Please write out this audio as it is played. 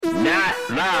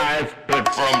Live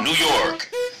from New York.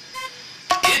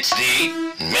 It's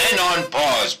the Men on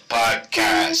Pause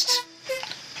podcast.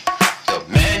 The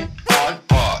Men on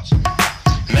Pause.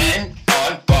 Men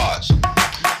on Pause.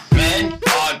 Men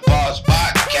on Pause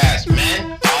podcast.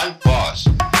 Men on Pause.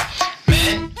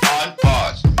 Men on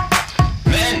Pause.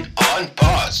 Men on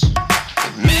Pause.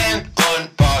 The Men on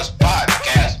Pause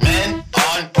podcast. Men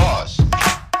on Pause.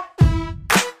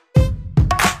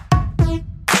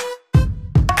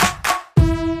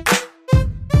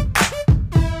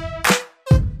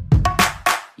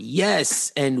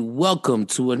 Yes, and welcome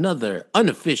to another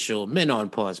unofficial Men on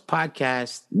Pause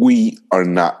podcast. We are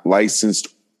not licensed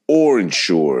or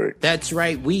insured. That's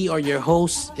right, we are your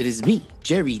hosts. It is me,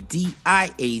 Jerry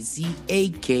D-I-A-Z,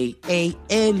 a.k.a.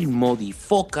 El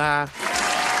Modifoca.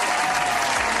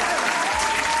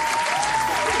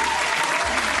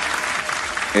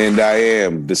 And I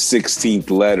am the 16th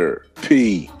letter,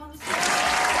 P.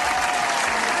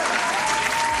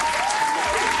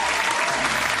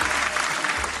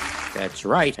 That's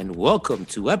right, and welcome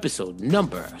to episode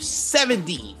number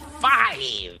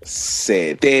 75.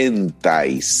 75.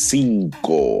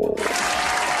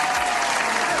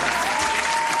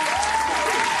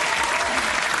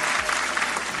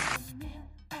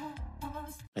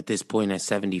 At this point at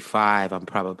 75, I'm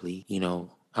probably,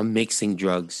 I'm mixing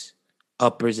drugs,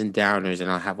 uppers and downers, and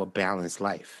I'll have a balanced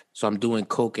life. So I'm doing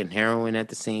coke and heroin at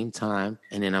the same time,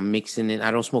 and then I'm mixing it.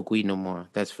 I don't smoke weed no more.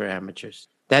 That's for amateurs.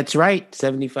 That's right,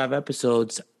 75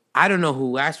 episodes. I don't know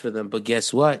who asked for them, but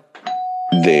guess what?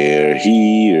 They're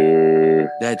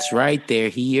here. That's right, they're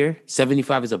here.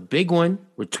 75 is a big one.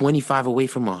 We're 25 away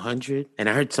from 100. And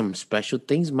I heard some special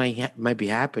things might be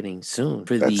happening soon.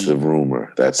 That's the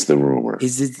rumor. That's the rumor.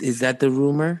 Is that the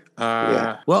rumor?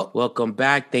 Yeah. Well, welcome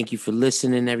back. Thank you for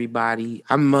listening, everybody.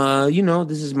 I'm,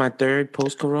 this is my third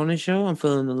post-corona show. I'm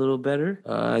feeling a little better.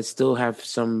 I still have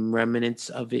some remnants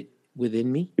of it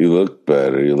within me. You look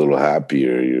better. You're a little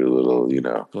happier. You're a little,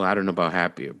 Well, I don't know about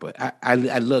happier, but I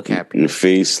look happier. Your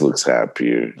face looks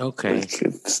happier. Okay. Like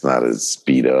it's not as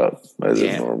speed up as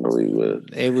it normally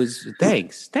would. It was,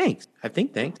 thanks. I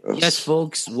think thanks. Yes,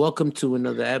 folks, welcome to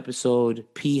another episode.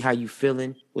 P, how you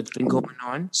feeling? What's been going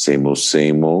on? Same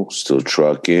old, still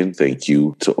trucking. Thank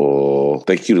you to all.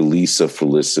 Thank you to Lisa for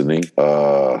listening.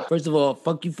 First of all,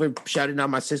 fuck you for shouting out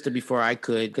my sister before I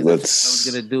could, because I was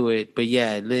going to do it. But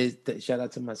yeah, Liz, shout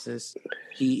out to my sis.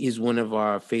 He is one of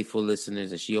our faithful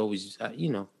listeners, and she always,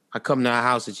 I come to her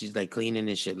house and she's like cleaning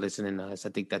and shit, listening to us. I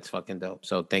think that's fucking dope.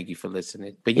 So thank you for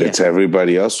listening. But yeah, to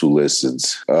everybody else who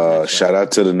listens. Shout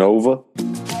out to the Nova.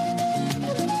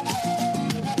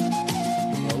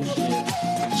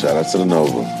 Shout out to the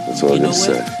Nova. That's all I gotta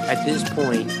say. At this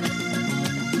point,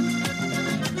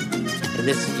 and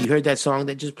you heard that song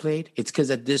that just played? It's because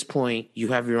at this point, you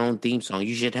have your own theme song.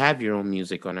 You should have your own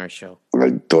music on our show.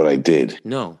 I thought I did.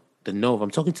 No, the Nova. I'm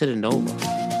talking to the Nova.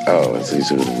 Oh, it's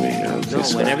easier to me.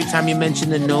 And every time you mention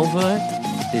the Nova,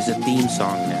 there's a theme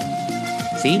song now.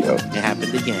 See? Yep. It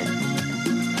happened again.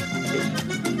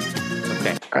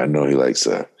 Okay. I know he likes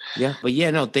that. Yeah, but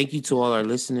thank you to all our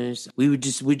listeners. We're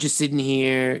just sitting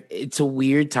here. It's a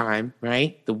weird time,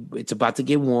 right? It's about to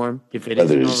get warm. If it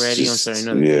isn't already on certain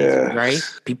other places, right?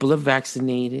 People are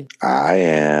vaccinated. I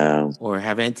am. Or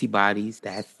have antibodies.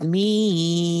 That's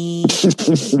me.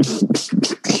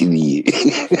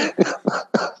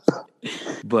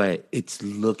 But it's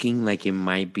looking like it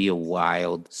might be a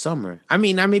wild summer. I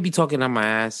mean, I may be talking on my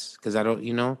ass because I don't,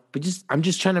 but I'm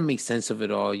just trying to make sense of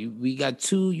it all. You got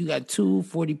two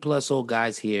 40+ old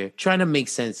guys here trying to make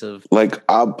sense of. Like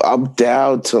I'm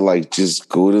down to just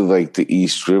go to the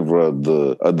East River of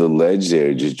the ledge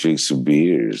there and just drink some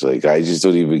beers. Like I just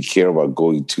don't even care about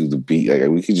going to the beach. Like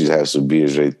we could just have some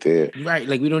beers right there. Right.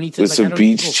 Like we don't need to with some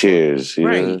beach chairs.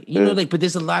 Right. But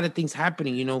there's a lot of things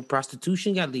happening.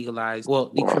 Prostitution got legalized.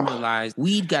 Well, decriminalized.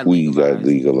 Weed got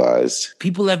legalized.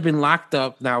 People have been locked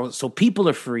up now, so people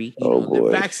are free.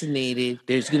 They're vaccinated.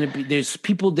 There's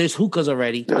hookahs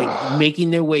already,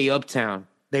 making their way uptown.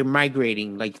 They're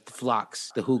migrating like the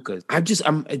flocks, the hookahs.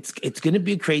 It's gonna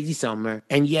be a crazy summer,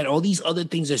 and yet all these other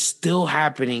things are still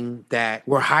happening that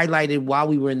were highlighted while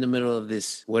we were in the middle of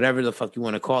this, whatever the fuck you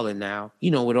want to call it now.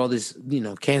 With all this,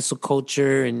 cancel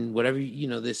culture and whatever,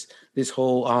 this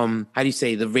whole how do you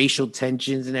say, the racial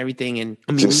tensions and everything. And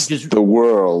I mean, just the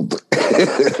world.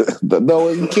 No,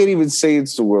 you can't even say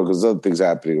it's the world because other things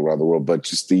happening around the world, but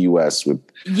just the U.S. with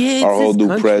our whole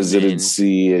new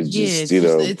presidency and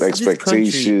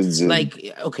expectations situations.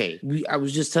 Like, okay, I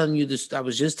was just telling you this. I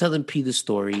was just telling P the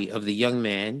story of the young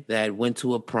man that went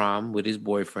to a prom with his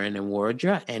boyfriend and wore a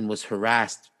dress and was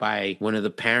harassed by one of the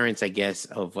parents, I guess,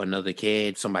 of another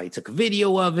kid. Somebody took a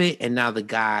video of it, and now the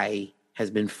guy has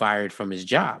been fired from his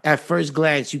job. At first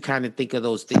glance, you kind of think of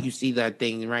those things. You see that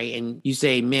thing, right? And you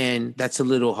say, man, that's a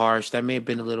little harsh. That may have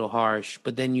been a little harsh.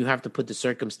 But then you have to put the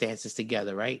circumstances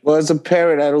together, right? Well, as a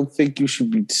parent, I don't think you should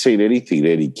be saying anything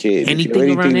to any kid.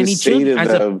 Anything around any children.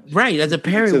 As a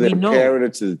parent, to we the know. Parent or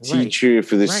to the teacher, if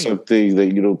there's something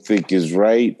that you don't think is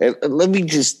right. And let me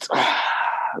just...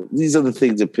 these are the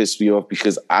things that piss me off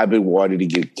because I've been wanting to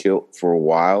get killed for a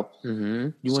while.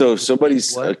 Mm-hmm. So if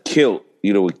somebody's killed,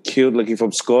 killed, like if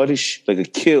I'm Scottish, like a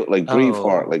kilt, like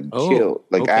Braveheart, like kilt,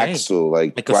 like Axel,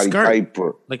 like Roddy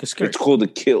Piper. Like a skirt. It's called a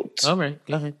kilt. All right,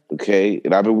 go ahead. Okay?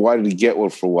 And I've been wanting to get one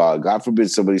for a while. God forbid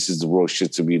somebody says the wrong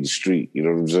shit to me in the street. You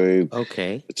know what I'm saying?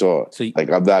 Okay. It's all. So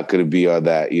I'm not going to be on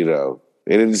that,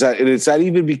 And it's not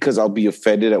even because I'll be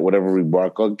offended at whatever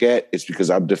remark I'll get. It's because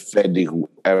I'm defending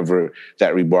whoever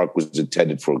that remark was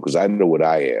intended for because I know what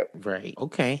I am. Right.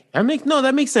 Okay. That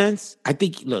makes sense. I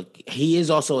think, look, he is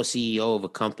also a CEO of a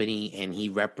company and he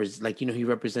represents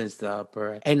the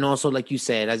upper. And also, like you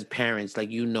said, as parents,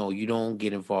 you don't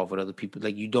get involved with other people.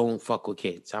 Like, you don't fuck with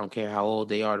kids. I don't care how old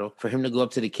they are. Though. For him to go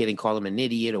up to the kid and call him an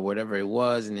idiot or whatever it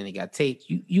was, and then he got taped,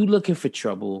 you looking for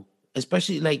trouble.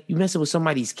 Especially, you messing with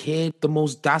somebody's kid, the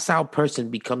most docile person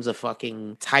becomes a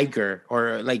fucking tiger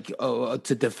or,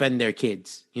 to defend their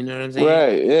kids. You know what I'm saying?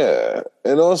 Right, yeah.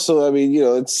 And also, I mean,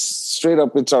 it's straight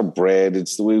up, it's our brand.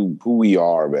 It's the way who we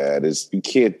are, man. You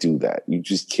can't do that. You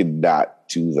just cannot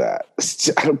do that.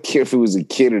 I don't care if it was a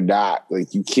kid or not.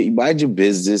 You can't mind your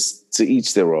business. To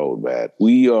each their own, man.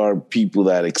 We are people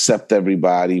that accept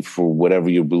everybody for whatever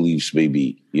your beliefs may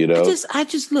be, I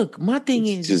just look, my thing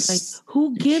is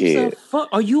who gives a fuck?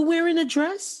 Are you wearing a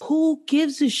dress? Who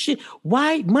gives a shit?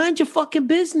 Why? Mind your fucking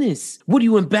business. What, are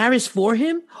you embarrassed for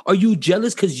him? Are you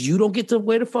jealous because you don't get to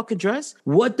wear the fucking dress?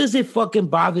 What does it fucking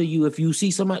bother you if you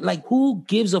see somebody, who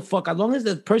gives a fuck? As long as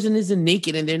the person isn't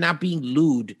naked and they're not being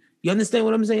lewd. You understand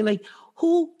what I'm saying?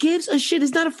 Who gives a shit?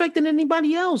 It's not affecting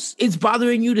anybody else. It's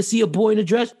bothering you to see a boy in a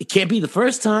dress. It can't be the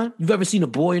first time you've ever seen a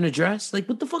boy in a dress.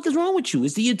 What the fuck is wrong with you?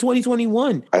 It's the year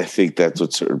 2021. I think that's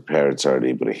what certain parents aren't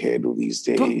able to handle these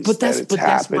days. But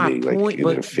that's my point.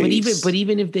 But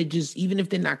even if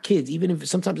they're not kids, even if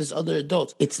sometimes it's other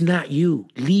adults, it's not you.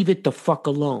 Leave it the fuck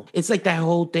alone. It's like that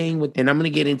whole thing with, and I'm gonna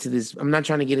get into this. I'm not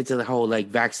trying to get into the whole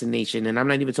vaccination, and I'm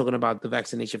not even talking about the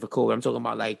vaccination for COVID. I'm talking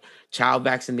about child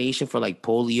vaccination for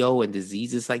polio and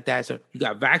diseases like that. So you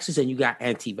got vaxxers and you got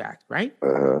anti-vax, right?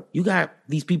 Uh-huh. You got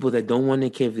these people that don't want to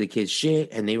give the kids shit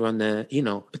and they run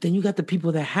but then you got the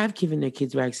people that have given their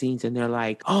kids vaccines and they're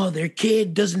like, oh, their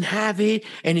kid doesn't have it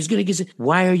and it's going to get sick.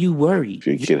 Why are you worried? If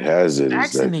your kid has it,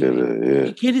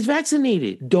 Your kid is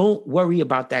vaccinated. Don't worry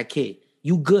about that kid.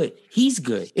 You good. He's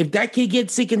good. If that kid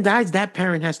gets sick and dies, that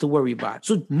parent has to worry about it.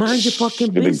 So mind your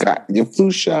fucking business. Got your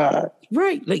flu shot.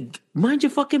 Right. Mind your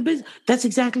fucking business. That's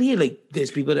exactly it.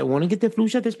 There's people that want to get their flu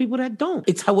shot. There's people that don't.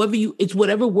 It's it's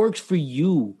whatever works for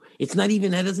you. It's not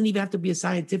even, that doesn't even have to be a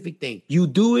scientific thing. You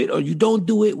do it or you don't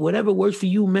do it, whatever works for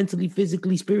you mentally,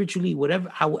 physically, spiritually,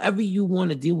 however you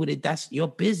want to deal with it, that's your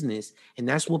business. And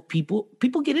that's what people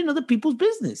get in other people's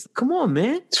business. Come on,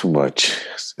 man. Too much.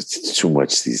 It's too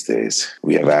much these days.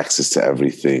 We have access to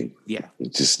everything. Yeah. We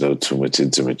just know too much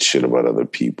intimate shit about other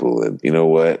people. And you know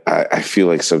what? I feel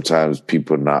like sometimes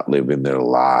people are not living their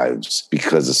lives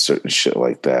because of certain shit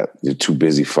like that. You're too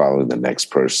busy following the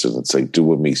next person. It's do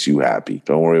what makes you happy.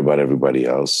 Don't worry about everybody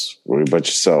else. Worry about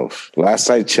yourself. Last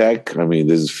I checked,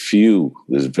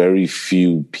 there's very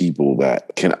few people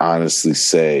that can honestly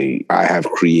say, I have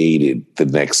created the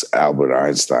next Albert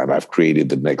Einstein. I've created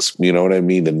the next,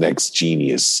 the next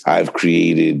genius. I've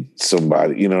created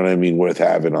somebody, worth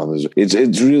having on this.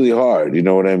 It's really hard, you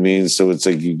know what I mean? So it's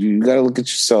you got to look at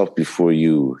yourself before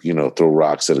you throw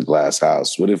rocks at a glass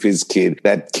house. What if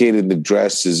that kid in the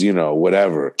dress is,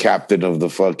 whatever, captain of the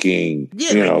fucking,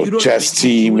 chess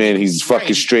team and he's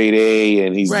fucking straight A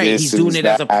and he's this he's doing it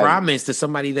as a promise to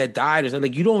somebody that died or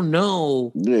something. You don't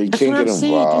know. Yeah, you can't get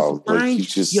involved. Just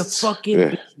mind your fucking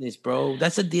business, bro.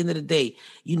 That's at the end of the day.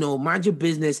 Mind your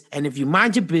business. And if you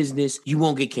mind your business, you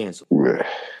won't get canceled.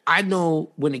 I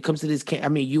know when it comes to this,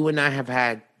 you and I have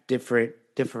had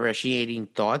differentiating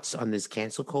thoughts on this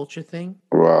cancel culture thing.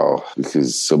 Well,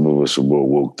 because some of us are more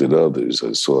woke than others.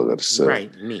 That's all I got to say.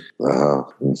 Right, me.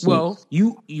 Mm-hmm. Well,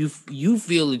 you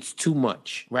feel it's too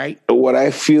much, right? What I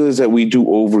feel is that we do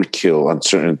overkill on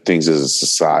certain things as a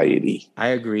society. I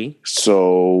agree.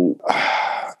 So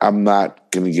I'm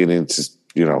not going to get into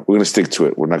we're going to stick to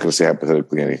it. We're not going to say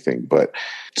hypothetically anything, but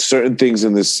certain things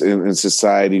in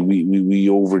society we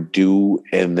overdo,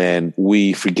 and then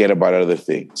we forget about other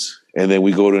things. And then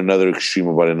we go to another extreme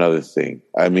about another thing.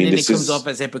 I mean, and then it comes off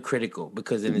as hypocritical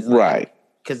because then it's right.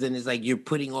 Because then it's like you're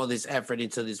putting all this effort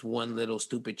into this one little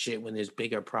stupid shit when there's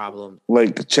bigger problems.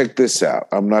 Like, check this out.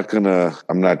 I'm not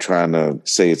trying to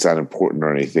say it's not important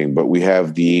or anything, but we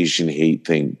have the Asian hate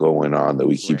thing going on that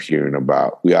we keep hearing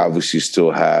about. We obviously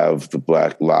still have the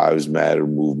Black Lives Matter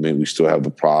movement. We still have the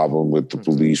problem with the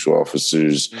police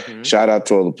officers. Mm-hmm. Shout out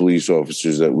to all the police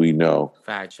officers that we know.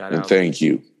 Shout out. Thank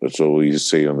you. That's all we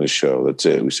say on this show. That's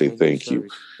it. We say thank you.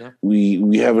 Yeah.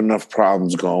 We have enough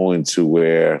problems going to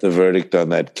where the verdict on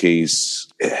that case,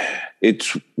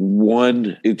 it's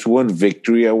one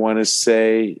victory, I want to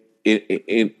say.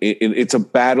 It's a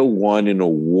battle won in a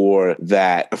war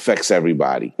that affects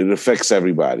everybody. It affects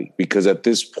everybody because at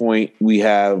this point we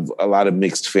have a lot of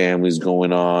mixed families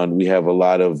going on. We have a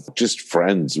lot of just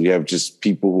friends. We have just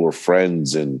people who are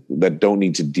friends and that don't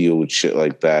need to deal with shit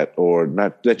like that, or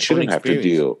not that shouldn't have to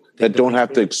deal. That don't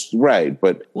have to, right?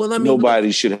 But nobody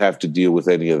should have to deal with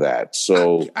any of that.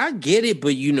 So I get it,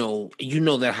 but you know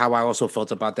that how I also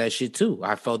felt about that shit too.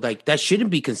 I felt like that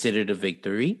shouldn't be considered a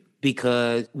victory.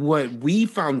 Because what we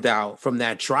found out from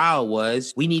that trial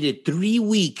was we needed 3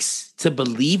 weeks to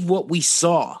believe what we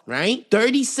saw, right?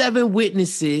 37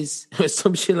 witnesses or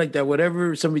some shit like that,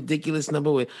 whatever, some ridiculous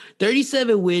number with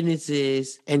 37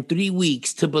 witnesses and 3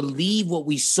 weeks to believe what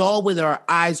we saw with our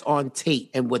eyes on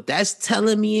tape. And what that's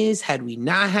telling me is had we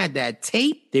not had that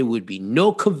tape, there would be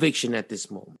no conviction at this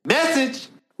moment. Message.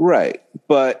 Right.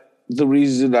 But the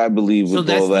reason I believe with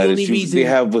all that is they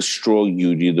have a strong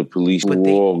union, the police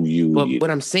union. But what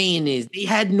I'm saying is they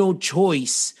had no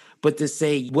choice but to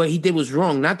say what he did was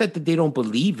wrong. Not that they don't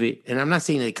believe it. And I'm not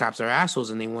saying that the cops are assholes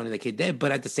and they wanted the kid dead,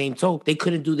 but at the same token, they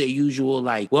couldn't do their usual,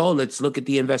 like, well, let's look at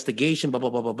the investigation, blah,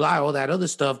 blah, blah, blah, blah, all that other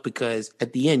stuff, because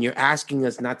at the end, you're asking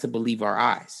us not to believe our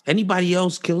eyes. Anybody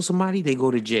else kill somebody, they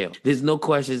go to jail. There's no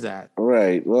questions asked.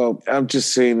 Right. Well, I'm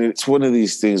just saying it's one of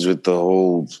these things with the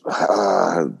whole,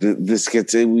 this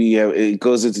gets in, it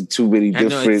goes into too many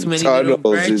different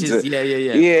tunnels.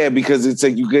 Yeah, because it's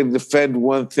like you can defend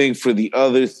one thing for the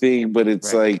other thing. But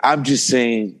it's like, I'm just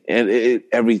saying, and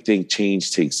everything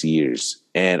change takes years.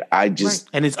 And I just...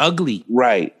 And it's ugly.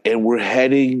 Right. And we're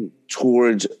heading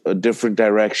towards a different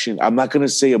direction. I'm not going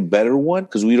to say a better one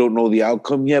because we don't know the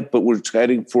outcome yet, but we're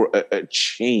heading for a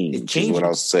change is what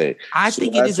I'll say. I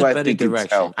think it is a better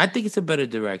direction. I think it's a better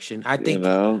direction. I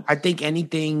think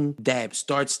anything that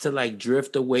starts to like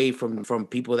drift away from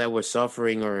people that were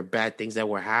suffering or bad things that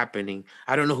were happening,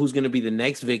 I don't know who's going to be the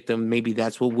next victim. Maybe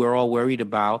that's what we're all worried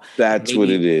about. That's what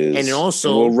it is. And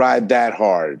also... we'll ride that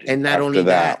hard. And not only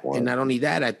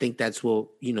that, I think that's what,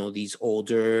 these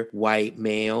older white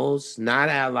males, not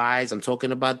allies, I'm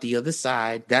talking about the other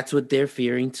side, that's what they're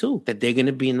fearing too, that they're going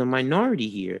to be in the minority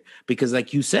here. Because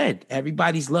like you said,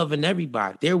 everybody's loving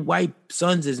everybody. Their white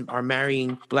sons are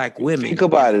marrying black women. Think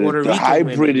about it. The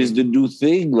hybrid is the new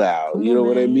thing now. You know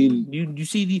what I mean? You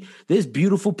see, there's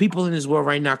beautiful people in this world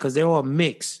right now because they're all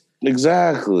mixed.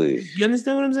 Exactly. You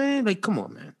understand what I'm saying? Like, come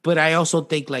on, man. But I also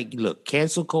think, like, look,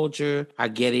 cancel culture, I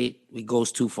get it. It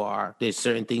goes too far. There's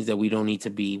certain things that we don't need to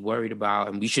be worried about,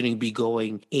 and we shouldn't be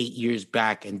going 8 years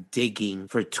back and digging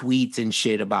for tweets and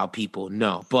shit about people.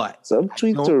 No, but some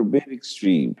tweets are a bit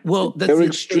extreme. Well, they're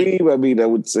extreme. I mean, I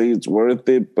would say it's worth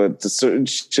it, but the certain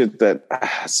shit that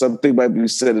something might be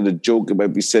said in a joke, it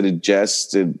might be said in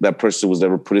jest, and that person was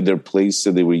never put in their place,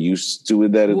 and they were used to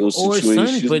doing that in those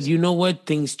situations. But you know what?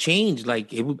 Things change.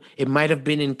 Like it might have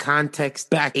been in context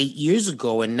back 8 years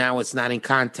ago, and now it's not in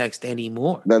context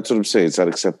anymore. That's what I'm saying. It's not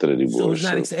accepted anymore. So it's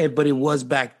not accepted, but it was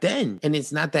back then. And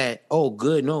it's not that,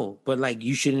 good, no. But like,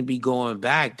 you shouldn't be going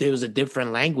back. There was a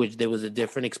different language. There was a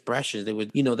different expressions. There was,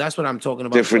 that's what I'm talking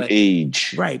about. Different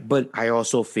age. Right. But I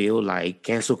also feel like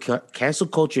cancel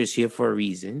culture is here for a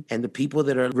reason. And the people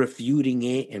that are refuting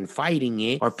it and fighting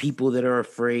it are people that are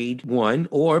afraid, one,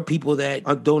 or people that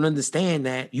don't understand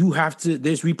that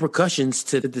there's repercussions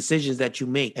to the decisions that you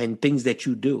make and things that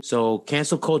you do. So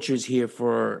cancel culture is here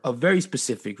for a very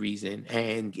specific reason.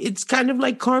 And it's kind of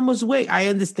like karma's way. I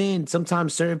understand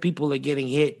sometimes certain people are getting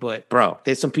hit, but bro,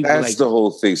 there's some people that's the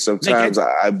whole thing. Sometimes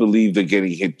I believe they're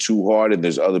getting hit too hard and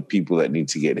there's other people that need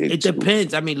to get hit. It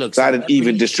depends. I mean, look, it's not an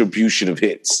even distribution of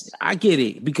hits. I get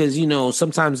it because,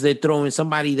 sometimes they're throwing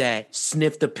somebody that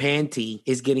sniffed a panty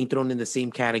is getting thrown in the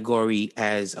same category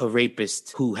as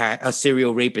a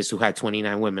serial rapist who had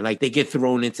 29 women. Like they get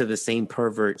thrown into the same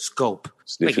pervert scope.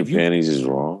 Sniffing panties is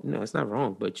wrong. No, it's not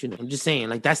wrong, but I'm just saying,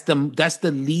 like that's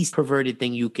the least perverted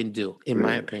thing you can do, in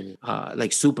my opinion.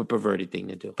 Like super perverted thing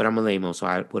to do. But I'm a lame-o, so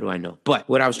what do I know? But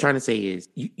what I was trying to say is,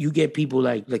 you get people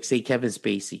like say Kevin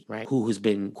Spacey, right, who has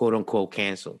been quote unquote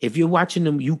canceled. If you're watching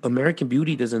them, American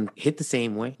Beauty doesn't hit the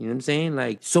same way. You know what I'm saying?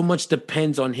 Like so much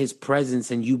depends on his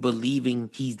presence and you believing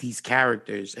he's these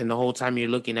characters, and the whole time you're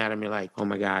looking at him, you're like, oh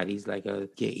my God, he's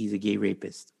a gay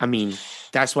rapist. I mean,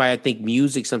 that's why I think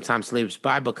music sometimes slips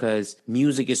by, because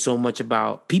music is so much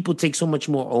about, people take so much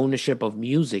more ownership of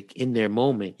music in their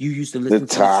moment. You used to listen to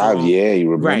the song. Yeah, you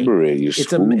remember it. Your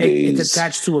school days. It's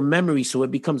attached to a memory, so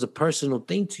it becomes a personal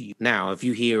thing to you. Now, if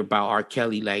you hear about R.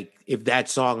 Kelly, like if that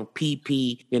song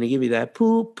pee, gonna give you that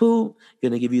poo,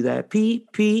 gonna give you that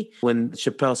pee. When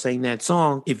Chappelle sang that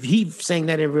song, if he sang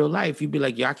that in real life, you'd be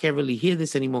like, I can't really hear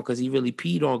this anymore because he really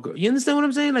peed on girl. You understand what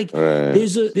I'm saying? Like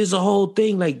there's a whole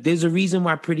thing, like there's a reason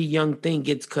why Pretty Young Thing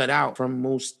gets cut out from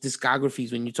most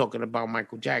discographies when you're talking about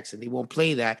Michael Jackson. They won't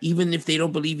play that. Even if they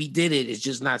don't believe he did it, it's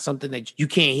just not something that you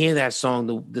can't hear that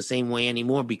song the same way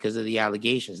anymore because of the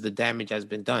allegations. The damage has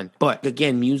been done. But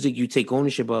again, music, you take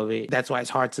ownership of it. That's why it's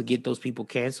hard to get those people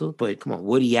canceled. But come on,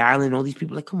 Woody Allen, all these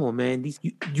people, like, come on, man.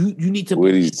 You need to.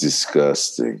 Woody's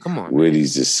disgusting. Come on,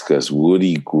 Woody's disgusting.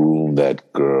 Woody groomed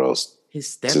that girl. His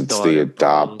stepdaughter. Since they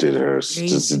adopted her,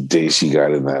 since the day she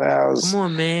got in that house. Come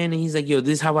on, man. And he's like, yo,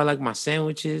 this is how I like my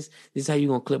sandwiches. This is how you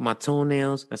gonna clip my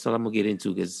toenails. That's all I'm gonna get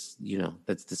into, because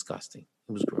that's disgusting.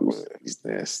 It was gross. Yeah, he's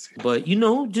nasty. But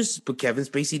but Kevin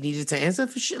Spacey needed to answer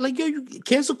for shit. Like, yo,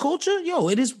 cancel culture, yo,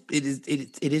 it is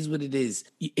what it is.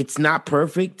 It's not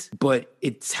perfect, but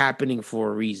it's happening for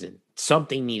a reason.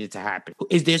 Something needed to happen.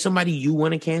 Is there somebody you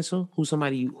want to cancel?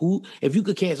 Who, if you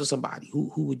could cancel somebody, who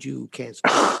would you cancel?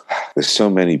 There's so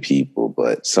many people,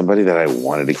 but somebody that I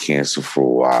wanted to cancel for a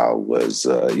while was,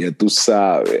 ya tú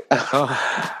sabes.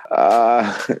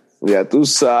 Ya tú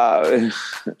sabes.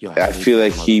 I feel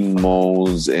like he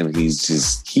moans and he's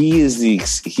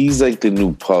like the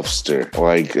new Puffster.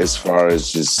 Like, as far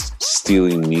as just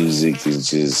stealing music, is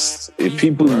just, if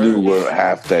people knew where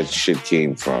half that shit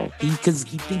came from. Because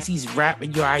he thinks he's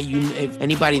rapping. If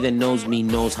anybody that knows me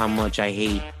knows how much I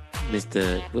hate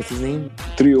Mr. What's his name?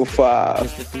 305.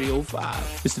 Mr. 305.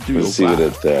 Mr. 305. Let's see it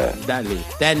at that.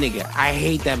 That nigga. I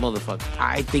hate that motherfucker.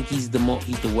 I think he's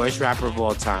the worst rapper of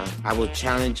all time. I will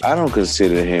challenge. I don't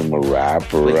consider him a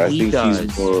rapper. I think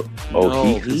he's more.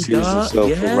 He considers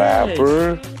himself a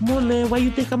rapper. Come on, man. Why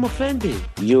you think I'm offended?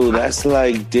 Yo, that's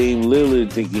like Dame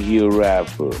Lillard thinking he a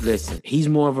rapper. Listen, he's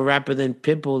more of a rapper than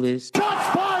Pitbull is.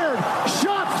 Shots fired!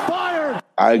 Shots fired!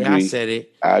 I agree. Yeah, I said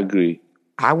it. I agree.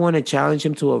 I want to challenge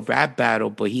him to a rap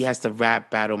battle, but he has to rap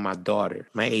battle my daughter,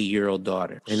 my 8-year-old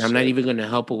daughter. And I'm not even going to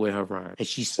help her with her rhyme. And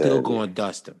she's still going to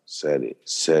dust him. Said it.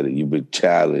 You've been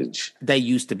challenged. That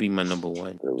used to be my number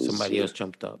one. Somebody else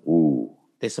jumped up. Ooh.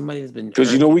 There's somebody that's been...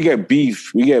 Because, we get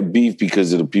beef. We get beef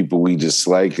because of the people we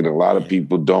dislike, and a lot of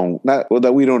people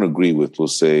that we don't agree with will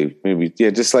say, maybe,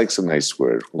 dislikes a nice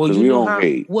word. Because we don't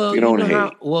hate. Well, we don't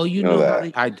hate. You know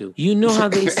how I do. You know how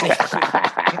they say...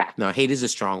 No, hate is a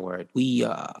strong word. We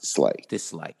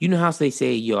dislike. You know how they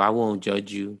say, yo, I won't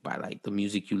judge you by like the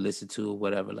music you listen to or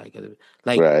whatever. Like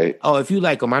right. Oh, if you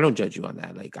like him, I don't judge you on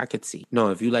that. Like, I could see. No,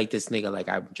 if you like this nigga, like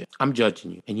I'm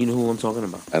judging you. And you know who I'm talking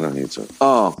about. I don't need to.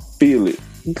 Oh, feel it.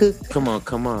 Come on.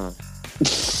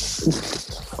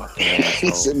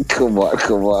 He said, come on.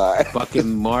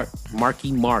 Fucking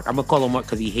Marky Mark. I'm gonna call him Mark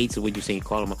because he hates it when you say you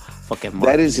call him a fucking Mark.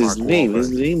 That is his name.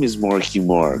 His name is Marky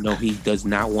Mark. No, he does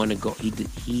not want to go.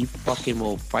 He fucking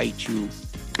will fight you.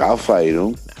 I'll fight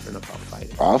him. I don't know if I'll fight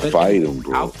him. I'll fight him,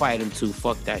 bro. I'll fight him too.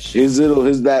 Fuck that shit.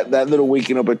 That little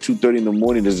waking up at 2:30 in the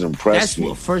morning doesn't impress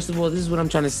me. First of all, this is what I'm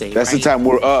trying to say. That's the time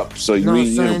we're up, so you're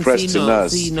impressed in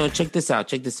us. Check this out.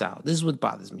 This is what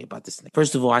bothers me about this thing.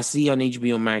 First of all, I see on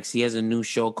HBO Max he has a new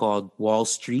show called Wall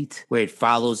Street where it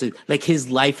follows it. Like, his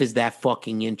life is that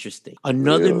fucking interesting.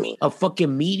 A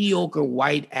fucking mediocre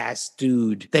white ass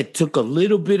dude that took a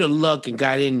little bit of luck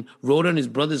and rode on his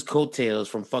brother's coattails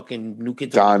from fucking New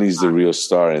Kids. Donnie's the real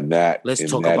star in that. Let's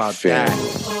talk about that.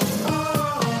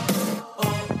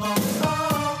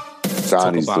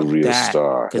 Donnie's the real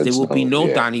star. Because there will be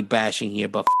no Donnie bashing here,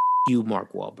 but you,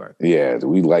 Mark Wahlberg. Yeah,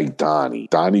 we like Donnie.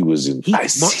 Donnie was in I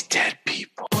See Dead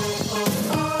People.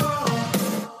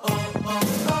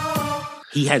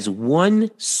 He has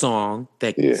one song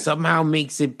that somehow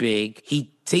makes it big. He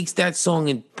takes that song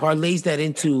and parlays that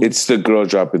into... It's the girl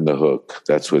dropping the hook.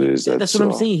 That's what it is. That's what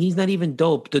I'm saying. He's not even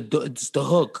dope. It's the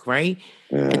hook, right?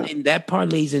 Yeah. And then that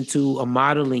parlays into a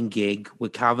modeling gig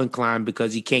with Calvin Klein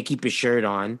because he can't keep his shirt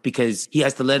on because he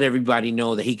has to let everybody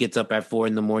know that he gets up at 4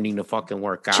 a.m. to fucking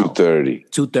work out.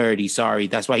 2:30. Sorry,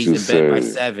 that's why he's in bed by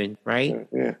 7, right?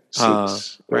 Yeah.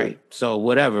 6. Right. So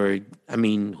whatever. I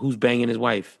mean, who's banging his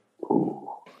wife? Ooh.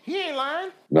 He ain't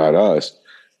lying. Not us.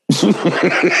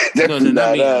 No,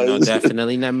 not me. No,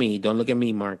 definitely not me. Don't look at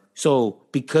me, Mark. So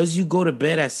because you go to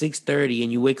bed at 6:30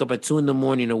 and you wake up at 2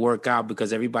 a.m. to work out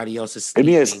because everybody else is sleeping. And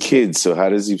he has kids, so how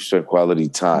does he spend quality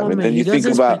time? And then you think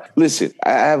about, listen,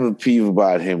 I have a peeve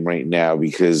about him right now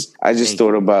because I just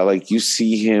thought about, like, you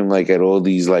see him like at all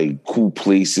these like cool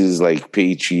places like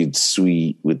Patriot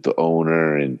Suite with the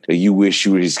owner and you wish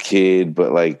you were his kid,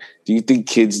 but like, do you think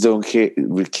kids don't care?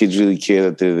 Kids really care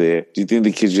that they're there? Do you think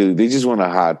the kids they just want a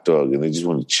hot dog and they just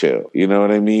want to chill? You know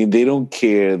what I mean? They don't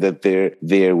care that they're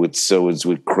there with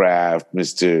with Kraft,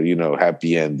 Mr.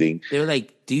 Happy Ending. They're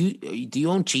like, do you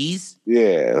own cheese?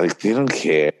 Yeah, like they don't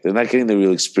care. They're not getting the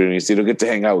real experience. They don't get to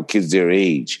hang out with kids their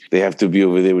age. They have to be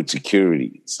over there with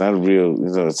security. It's not real,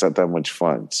 it's not that much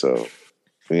fun. So,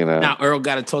 Now Earl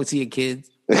got to talk to your kids.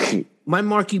 My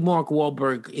Mark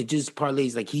Wahlberg, it just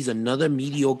parlays like he's another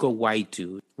mediocre white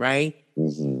dude, right?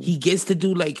 Mm-hmm. He gets to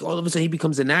do like all of a sudden he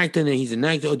becomes an actor and then he's an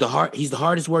actor. He's the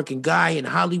hardest working guy in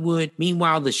Hollywood.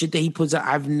 Meanwhile, the shit that he puts out,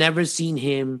 I've never seen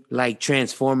him like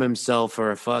transform himself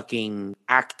for a fucking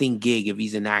acting gig if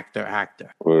he's an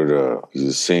actor. Word, he's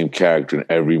the same character in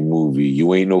every movie.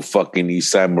 You ain't no fucking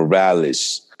Eastside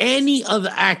Morales. Any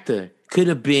other actor could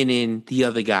have been in The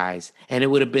Other Guys, and it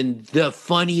would have been the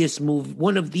funniest movie,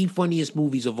 one of the funniest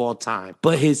movies of all time.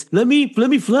 But his let me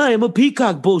fly, I'm a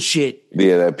peacock bullshit.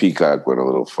 Yeah, that peacock went a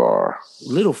little far.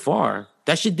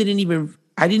 That shit I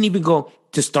didn't even go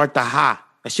to start the ha.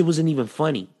 That shit wasn't even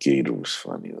funny. Gator was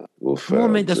funny though. No,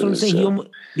 man, that's what I'm saying.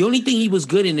 The only thing he was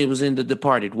good in it was in The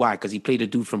Departed. Why? Because he played a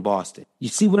dude from Boston. You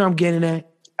see what I'm getting at?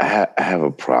 I have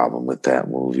a problem with that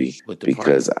movie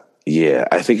because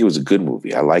I think it was a good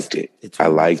movie. I liked it. I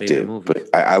liked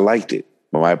it.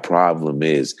 But my problem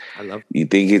is, you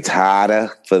think it's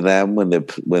harder for them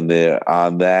when they're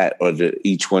on that, or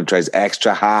each one tries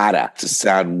extra harder to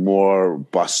sound more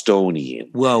Bostonian?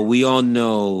 Well, we all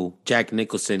know Jack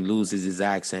Nicholson loses his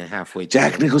accent halfway through.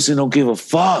 Jack Nicholson don't give a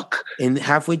fuck. And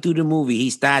halfway through the movie,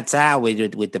 he starts out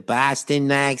with the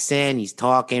Boston accent. He's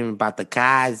talking about the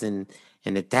cars and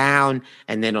the town,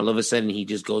 and then all of a sudden he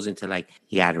just goes into like,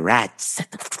 he got rats.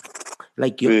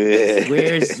 Like,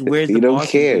 where's he the don't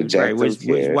Boston care, dude, Jack right? Where's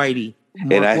Whitey?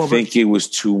 And I think it was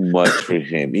too much for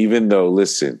him. Even though,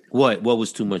 listen, what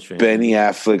was too much for him? Benny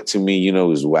Affleck to me,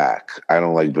 is whack. I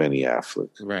don't like Benny Affleck.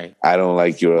 Right. I don't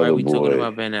like your other boy. Why are we talking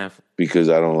about Ben Affleck? Because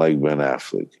I don't like Ben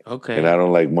Affleck. Okay. And I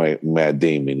don't like Matt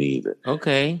Damon either.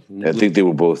 Okay. I think they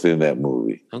were both in that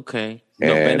movie. Okay.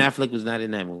 No, Ben Affleck was not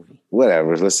in that movie.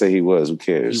 Whatever. Let's say he was. Who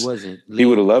cares? He wasn't. He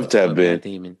would have loved to have been. Matt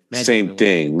Damon. Same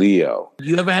thing. Leo.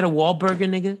 You ever had a Wahlburger,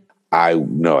 nigga?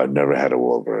 No, I've never had a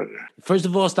Wahlburger. First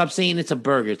of all, stop saying it's a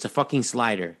burger. It's a fucking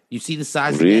slider. You see the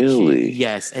size of that shit?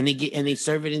 Yes. And they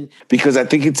serve it in. Because I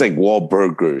think it's like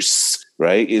Wahlburgers,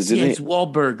 right? Isn't it? It's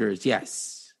Wahlburgers,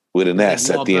 yes. With an S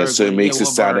at the end, so it makes it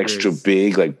sound extra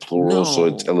big, like plural, so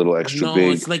it's a little extra big.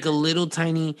 No, it's like a little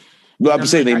tiny. No, I'm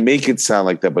saying they make it sound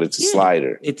like that, but it's a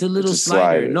slider. It's a little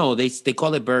slider. No, they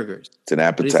call it burgers. It's an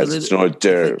appetizer. It's an hors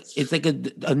d'oeuvre. It's like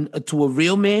to a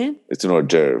real man. It's an hors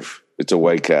d'oeuvre. It's a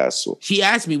White Castle. She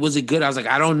asked me, "Was it good?" I was like,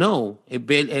 "I don't know."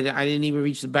 And I didn't even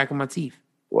reach the back of my teeth.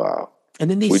 Wow. And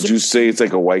then would you say it's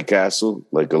like a White Castle,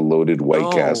 like a loaded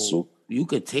White Castle? You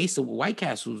could taste the White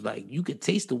Castle's like you could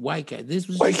taste the White Castle. This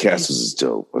was White Castles is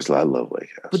dope. I love White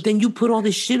Castle. But then you put all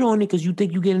this shit on it because you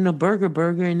think you're getting a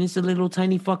burger, and it's a little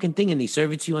tiny fucking thing, and they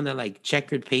serve it to you on that like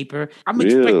checkered paper. I'm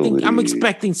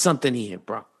expecting something here,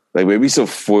 bro. Like maybe some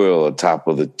foil on top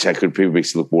of the checkered paper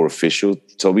makes it look more official.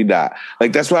 Tell me not.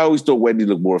 Like that's why I always thought Wendy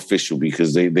looked more official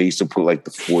because they used to put like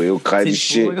the foil kind of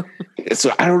shit.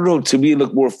 So I don't know. To me, it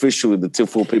looked more official in the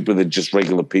tinfoil paper than just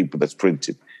regular paper that's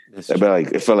printed. It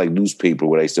felt like newspaper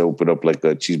when I used to open up like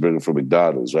a cheeseburger from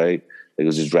McDonald's, right? Like it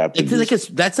was just wrapped in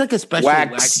that's like a special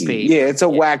wax paper. Yeah, it's a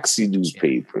waxy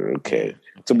newspaper. Okay.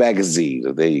 It's a magazine.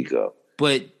 So there you go.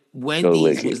 But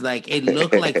Wendy's was like, it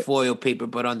looked like foil paper,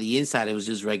 but on the inside it was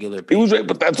just regular paper. It was right,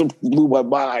 but that's what blew my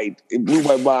mind. It blew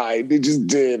my mind. It just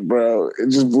did, bro.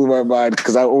 It just blew my mind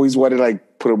because I always wanted to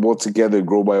like put them all together and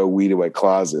grow my own weed in my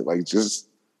closet. Like just,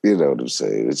 you know what I'm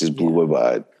saying? It just blew my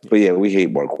mind. But yeah, we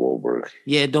hate Mark Wahlberg.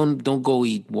 Yeah, don't go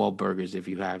eat Wahlburgers if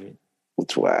you haven't.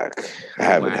 It's whack. I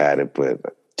haven't had it, but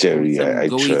Jerry, I trust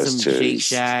Go eat some Jerry. Shake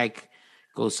Shack.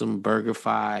 Go some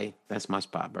BurgerFi. That's my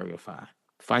spot, BurgerFi.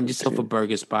 Find yourself a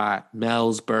burger spot.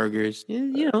 Mel's Burgers.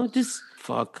 You know, just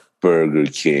fuck. Burger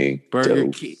King. Burger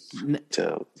Dope. King.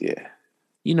 Dope. Yeah.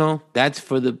 You know, that's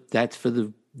for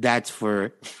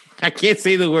I can't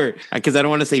say the word because I don't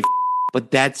want to say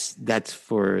but that's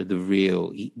for the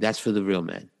real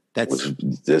man. That's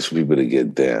for people to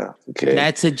get down. Okay.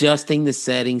 That's adjusting the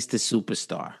settings to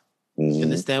superstar. You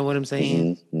understand what I'm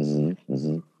saying? I'm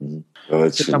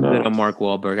good on Mark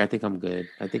Wahlberg. I think I'm good.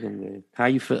 How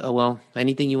you feel? Oh, well,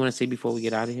 anything you want to say before we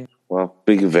get out of here? Well,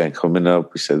 big event coming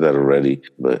up. We said that already,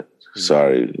 but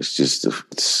sorry.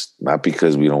 It's not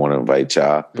because we don't want to invite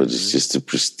y'all, but it's just a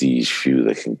prestige few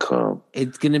that can come.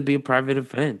 It's going to be a private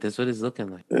event. That's what it's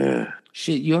looking like. Yeah.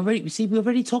 Shit, we're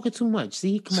already talking too much.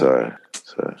 See, come on.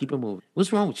 Sorry. Keep it moving.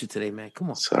 What's wrong with you today, man? Come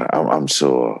on. Sorry, I'm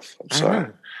so off. I'm sorry.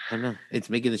 I know. It's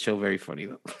making the show very funny,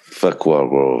 though. Fuck Mark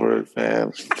Wahlberg,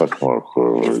 man. Fuck Mark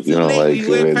Wahlberg. You know, like... We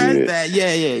went past that.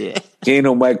 Yeah. He ain't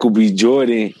no Michael B.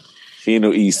 Jordan. He ain't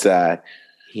no East Side.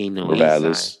 He ain't no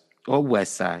East Side. Or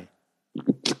West Side.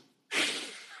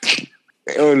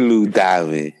 Or Lou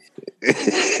Diamond.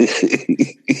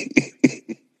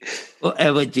 Or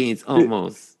Eva James,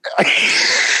 almost.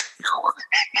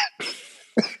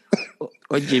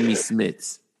 Or Jimmy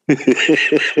Smits.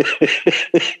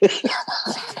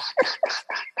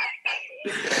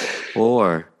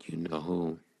 Or, you know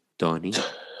who? Donnie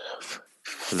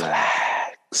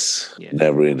Flax. Yeah.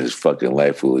 Never in his fucking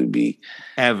life will he be.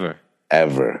 Ever.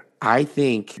 I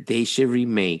think they should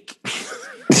remake.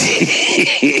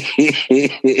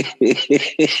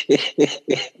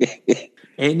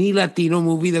 Any Latino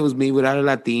movie that was made without a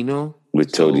Latino.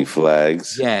 With Tony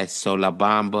Flags? Yes, so La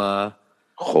Bamba.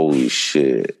 Holy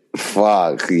shit.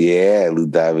 Fuck, yeah, Lou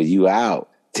Diamond, you out.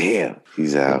 Damn,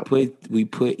 he's out. We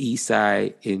put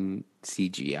Eastside in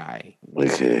CGI.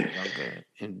 Okay.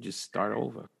 And just start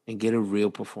over and get a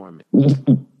real performance.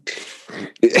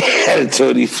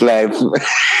 Tony Flags.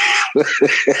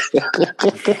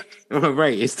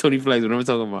 Right, it's Tony Flags. What am I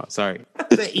talking about? Sorry.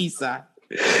 The Eastside.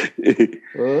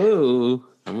 Oh,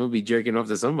 I'm going to be jerking off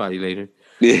to somebody later.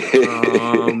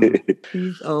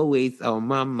 He's always on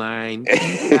my mind.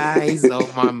 He's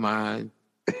on my mind.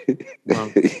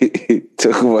 Well,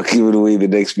 talk about giving away the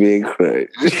next man cry.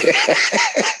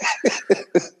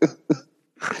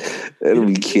 That'll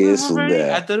be canceled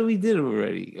now. I thought we did it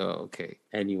already. Oh, okay.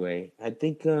 Anyway, I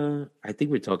think we're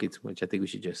talking too much. I think we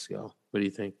should just go. What do you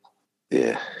think?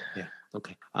 Yeah.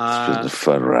 Okay. It's been a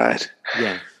fun ride.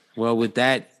 Yeah. Well, with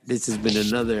that, this has been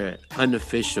another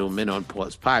unofficial Men on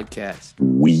Pause podcast.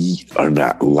 We are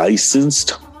not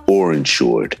licensed or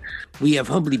insured. We have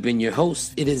humbly been your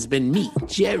hosts. It has been me,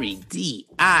 Jerry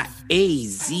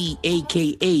D.I.A.Z.,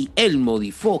 a.k.a. El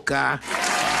Modifoca.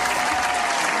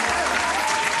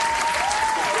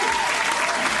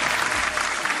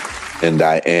 And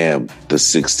I am the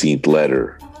 16th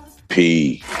letter,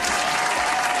 P.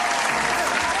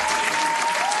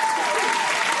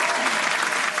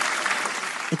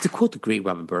 And to quote the great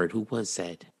Robert Byrd, who once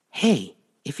said, "Hey,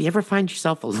 if you ever find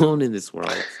yourself alone in this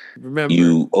world, remember...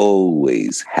 you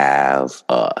always have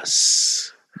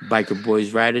us. Biker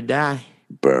boys ride or die.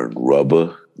 Burn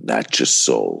rubber, not your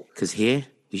soul. Because here,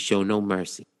 we show no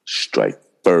mercy. Strike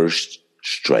first,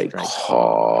 strike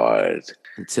hard.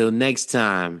 Until next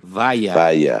time,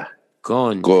 vaya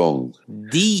con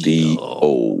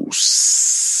Dios.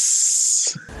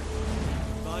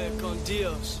 Vaya con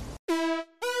Dios.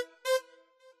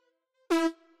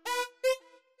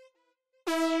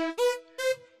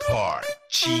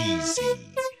 Cheesy.